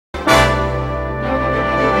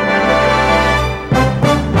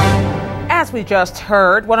As we just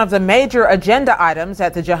heard, one of the major agenda items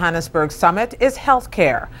at the Johannesburg summit is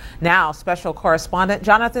healthcare. Now, special correspondent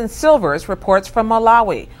Jonathan Silvers reports from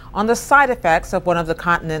Malawi on the side effects of one of the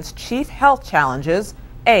continent's chief health challenges,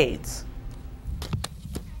 AIDS.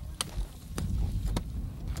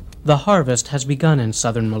 The harvest has begun in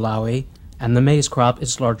southern Malawi, and the maize crop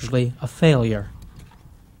is largely a failure.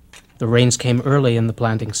 The rains came early in the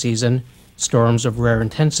planting season, storms of rare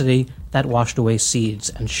intensity that washed away seeds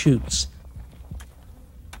and shoots.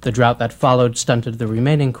 The drought that followed stunted the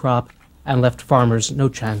remaining crop and left farmers no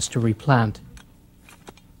chance to replant.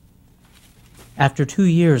 After 2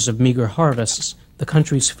 years of meager harvests, the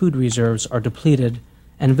country's food reserves are depleted,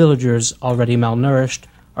 and villagers already malnourished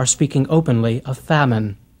are speaking openly of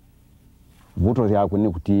famine.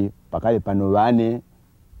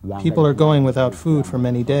 People are going without food for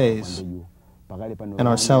many days and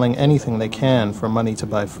are selling anything they can for money to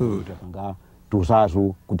buy food.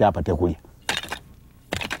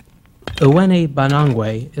 Uwene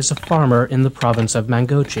Banangwe is a farmer in the province of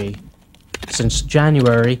Mangochi. Since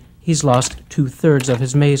January, he's lost 2/3 of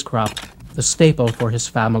his maize crop, the staple for his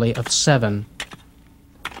family of 7.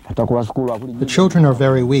 The children are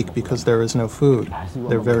very weak because there is no food.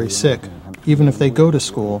 They're very sick. Even if they go to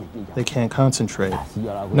school, they can't concentrate.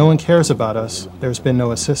 No one cares about us. There's been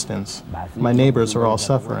no assistance. My neighbors are all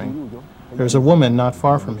suffering. There's a woman not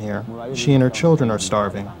far from here. She and her children are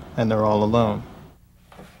starving, and they're all alone.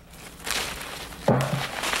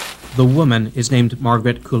 The woman is named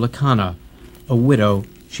Margaret Kulakana. A widow,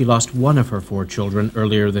 she lost one of her 4 children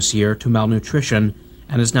earlier this year to malnutrition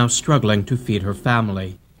and is now struggling to feed her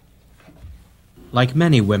family. Like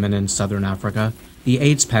many women in southern Africa, the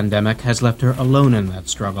AIDS pandemic has left her alone in that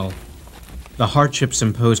struggle. The hardships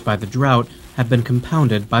imposed by the drought have been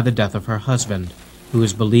compounded by the death of her husband, who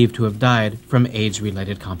is believed to have died from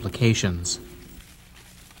AIDS-related complications.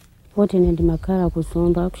 We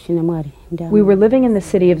were living in the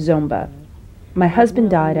city of Zomba. My husband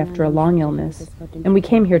died after a long illness, and we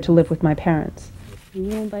came here to live with my parents.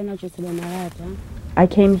 I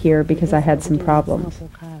came here because I had some problems.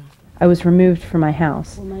 I was removed from my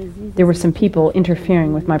house. There were some people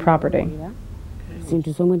interfering with my property.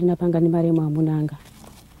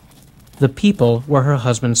 The people were her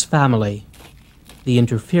husband's family. The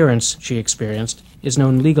interference she experienced is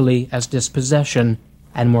known legally as dispossession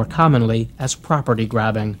and more commonly as property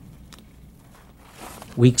grabbing.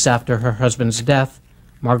 Weeks after her husband's death,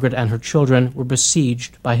 Margaret and her children were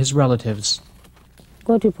besieged by his relatives.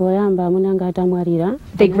 They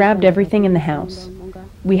grabbed everything in the house.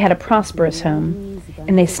 We had a prosperous home,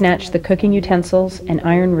 and they snatched the cooking utensils, an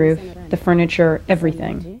iron roof, the furniture,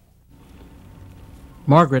 everything.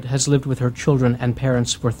 Margaret has lived with her children and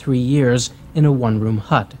parents for 3 years in a 1-room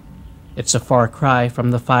hut. It's a far cry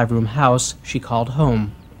from the 5-room house she called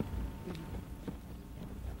home.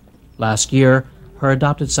 Last year, her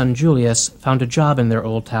adopted son Julius found a job in their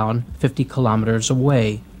old town 50 kilometers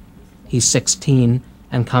away. He's 16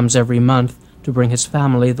 and comes every month to bring his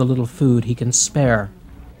family the little food he can spare.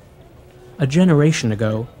 A generation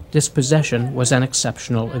ago, dispossession was an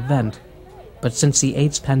exceptional event. But since the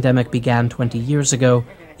AIDS pandemic began 20 years ago,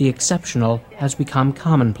 the exceptional has become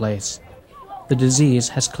commonplace. The disease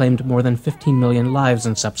has claimed more than 15 million lives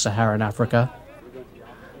in sub-Saharan Africa.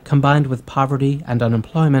 Combined with poverty and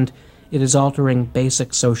unemployment, it is altering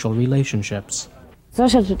basic social relationships.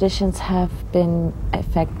 Social traditions have been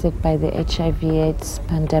affected by the HIV/AIDS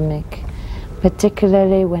pandemic,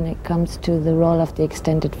 particularly when it comes to the role of the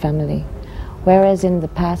extended family. Whereas in the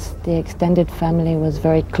past, the extended family was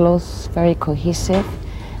very close, very cohesive,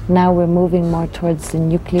 now we're moving more towards the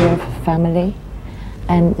nuclear family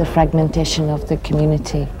and the fragmentation of the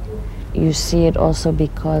community. You see it also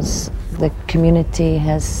because the community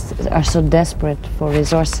are so desperate for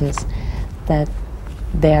resources that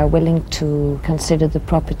they are willing to consider the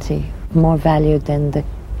property more valued than the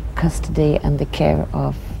custody and the care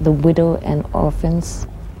of the widow and orphans.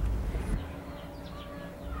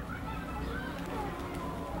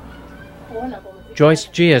 Joyce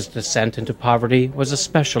Gia's descent into poverty was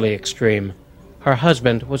especially extreme. Her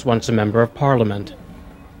husband was once a member of parliament.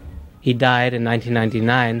 He died in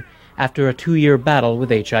 1999 after a 2-year battle with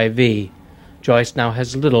HIV. Joyce now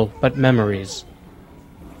has little but memories.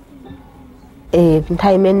 When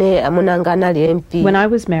I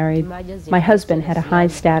was married, my husband had a high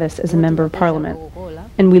status as a member of parliament,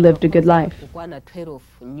 and we lived a good life.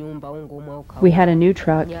 We had a new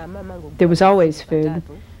truck. There was always food.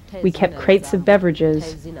 We kept crates of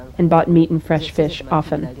beverages and bought meat and fresh fish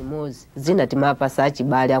often.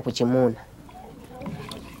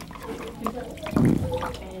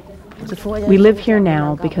 We live here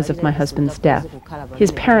now because of my husband's death.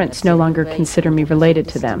 His parents no longer consider me related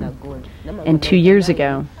to them. And 2 years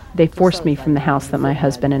ago, they forced me from the house that my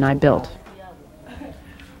husband and I built.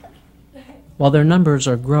 While their numbers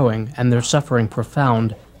are growing and their suffering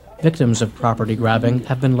profound, victims of property grabbing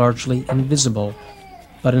have been largely invisible.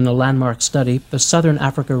 But in a landmark study, the Southern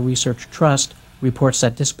Africa Research Trust reports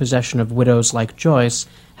that dispossession of widows like Joyce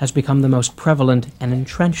has become the most prevalent and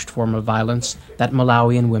entrenched form of violence that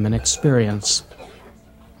Malawian women experience.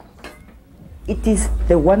 It is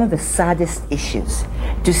one of the saddest issues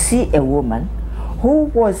to see a woman who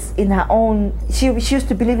was in her own, she used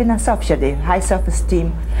to believe in herself, she had a high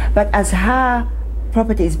self-esteem, but as her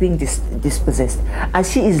property is being dispossessed,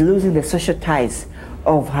 as she is losing the social ties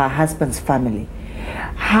of her husband's family,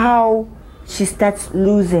 how she starts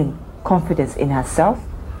losing confidence in herself,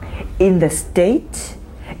 in the state,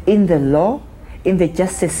 in the law, in the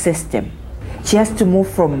justice system. She has to move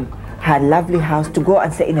from her lovely house to go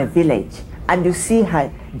and stay in a village, and you see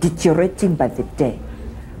her deteriorating by the day.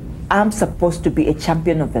 I'm supposed to be a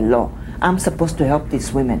champion of the law. I'm supposed to help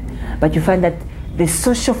these women. But you find that the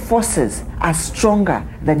social forces are stronger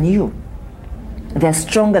than you. They're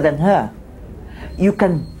stronger than her. You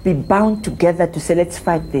can be bound together to say, let's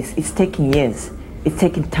fight this. It's taking years. It's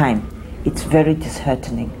taking time. It's very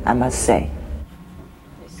disheartening, I must say.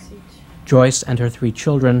 Joyce and her 3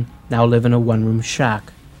 children now live in a one-room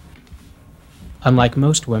shack. Unlike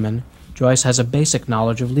most women, Joyce has a basic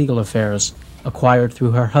knowledge of legal affairs, acquired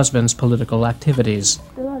through her husband's political activities.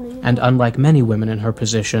 And unlike many women in her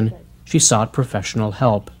position, she sought professional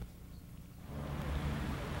help.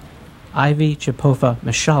 Ivy Chipofa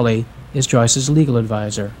Mashali is Joyce's legal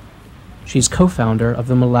advisor. She's co-founder of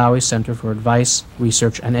the Malawi Center for Advice,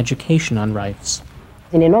 Research, and Education on Rights.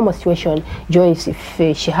 In a normal situation, Joyce,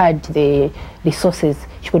 if she had the resources,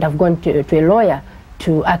 she could have gone to a lawyer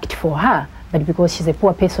to act for her. But because she's a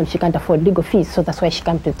poor person, she can't afford legal fees. So that's why she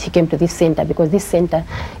came to this center, because this center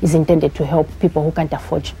is intended to help people who can't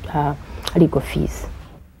afford legal fees.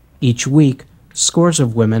 Each week, scores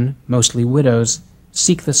of women, mostly widows,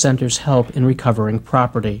 seek the center's help in recovering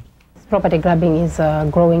property. Property grabbing is a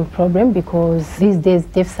growing problem because these days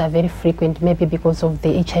deaths are very frequent, maybe because of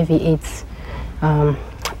the HIV/AIDS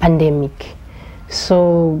pandemic.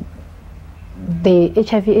 So the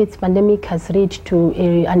HIV/AIDS pandemic has led to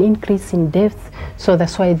an increase in deaths, so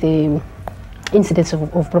that's why the incidents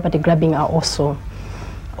of property grabbing are also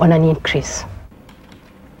on an increase.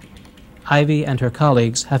 Ivy and her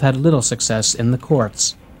colleagues have had little success in the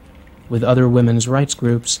courts. With other women's rights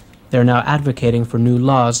groups, they're now advocating for new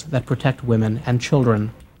laws that protect women and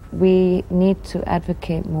children. We need to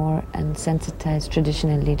advocate more and sensitize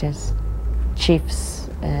traditional leaders, chiefs,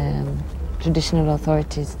 traditional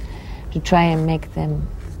authorities, to try and make them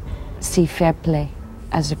see fair play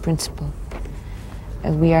as a principle.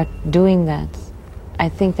 We are doing that. I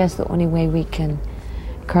think that's the only way we can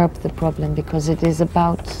curb the problem, because it is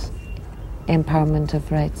about empowerment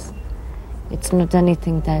of rights. It's not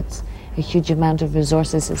anything that a huge amount of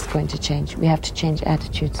resources is going to change. We have to change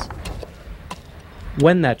attitudes.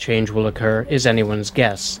 When that change will occur is anyone's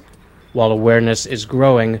guess. While awareness is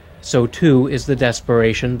growing, so too is the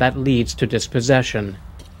desperation that leads to dispossession.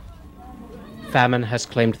 Famine has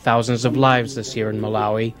claimed thousands of lives this year in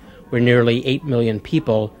Malawi, where nearly 8 million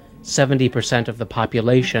people, 70% of the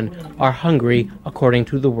population, are hungry according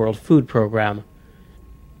to the World Food Programme.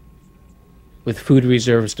 With food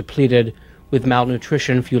reserves depleted, with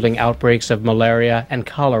malnutrition fueling outbreaks of malaria and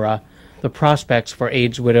cholera, the prospects for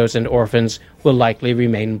AIDS widows and orphans will likely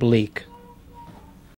remain bleak.